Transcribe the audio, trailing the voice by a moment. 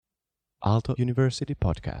Aalto University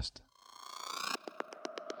Podcast.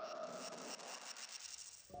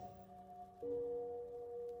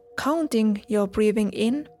 Counting your breathing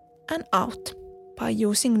in and out by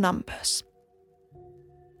using numbers.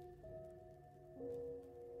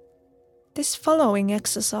 This following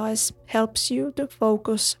exercise helps you to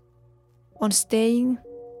focus on staying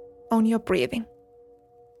on your breathing.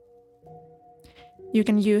 You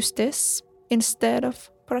can use this instead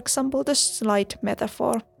of, for example, the slide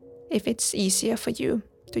metaphor if it's easier for you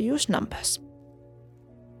to use numbers.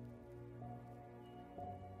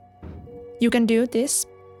 You can do this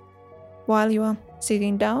while you are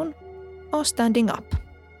sitting down or standing up.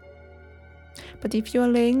 But if you are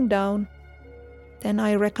laying down, then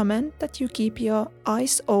I recommend that you keep your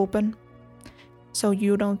eyes open so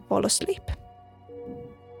you don't fall asleep.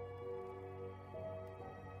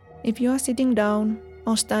 If you are sitting down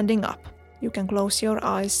or standing up, you can close your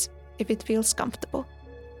eyes if it feels comfortable.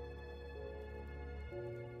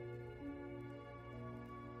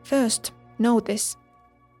 First, notice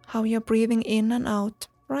how you're breathing in and out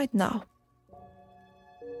right now.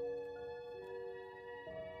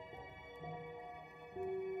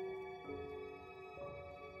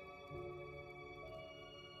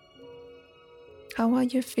 How are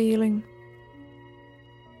you feeling?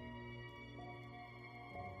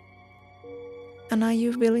 And are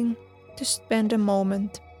you willing to spend a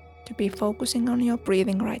moment to be focusing on your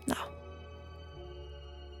breathing right now?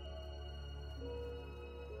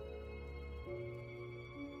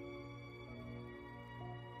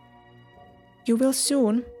 You will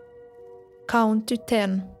soon count to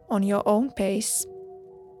 10 on your own pace,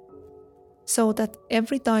 so that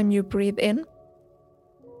every time you breathe in,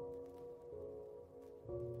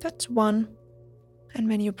 that's 1, and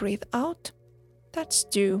when you breathe out, that's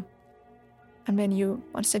 2, and when you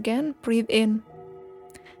once again breathe in,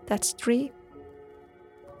 that's 3,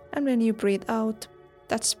 and when you breathe out,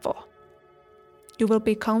 that's 4. You will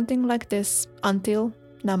be counting like this until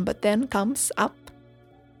number 10 comes up,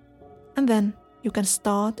 and then you can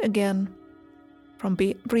start again from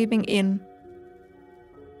breathing in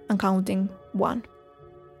and counting 1.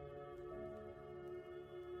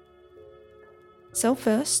 So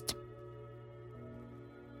first,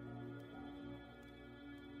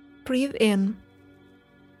 breathe in,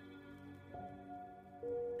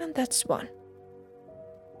 and that's 1.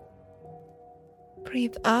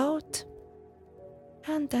 Breathe out,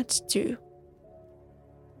 and that's 2.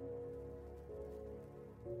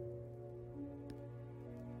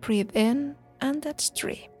 Breathe in, and that's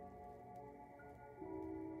 3.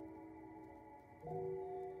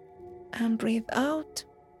 And breathe out,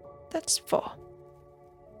 that's 4.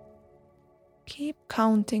 Keep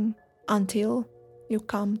counting until you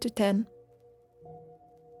come to 10.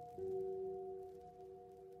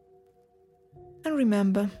 And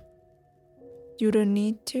remember, you don't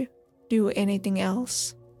need to do anything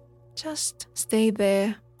else. Just stay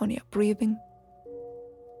there on your breathing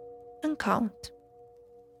and count.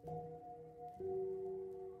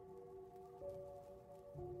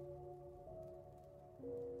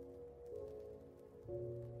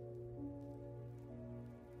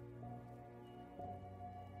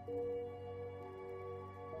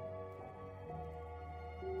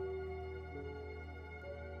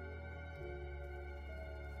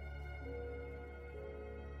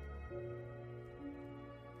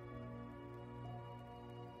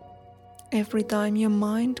 Every time your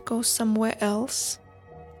mind goes somewhere else,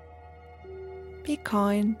 be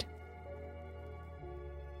kind,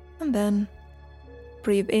 and then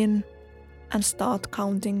breathe in and start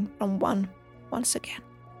counting from 1 once again.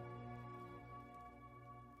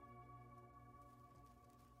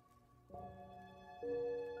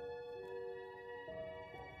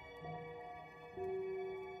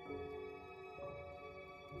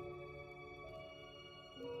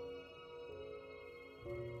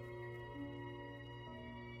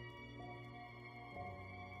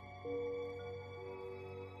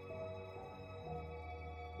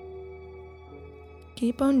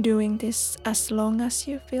 Keep on doing this as long as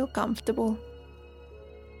you feel comfortable.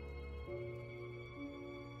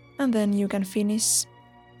 And then you can finish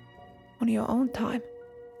on your own time.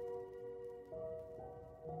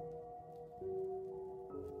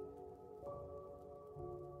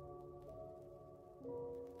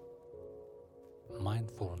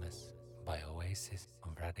 Mindfulness by Oasis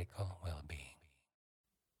of Radical Well-Being.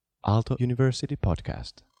 Aalto University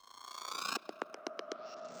Podcast.